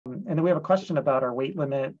then we have a question about our weight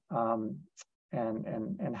limit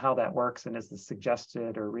and how that works, and is this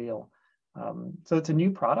suggested or real. So it's a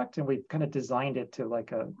new product, and we've kind of designed it to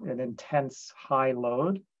like an intense high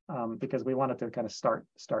load because we wanted to kind of start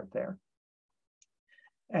there.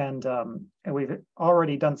 And we've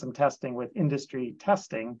already done some testing with industry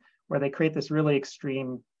testing where they create this really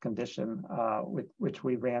extreme condition, which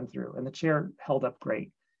we ran through, and the chair held up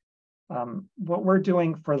great. What we're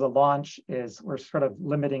doing for the launch is we're sort of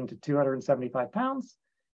limiting to 275 pounds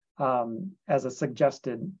as a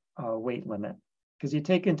suggested weight limit, because you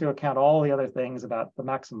take into account all the other things about the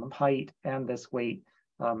maximum height and this weight.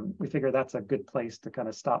 We figure that's a good place to kind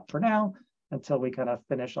of stop for now until we kind of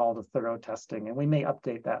finish all the thorough testing, and we may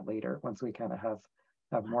update that later once we kind of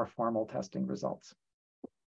have more formal testing results.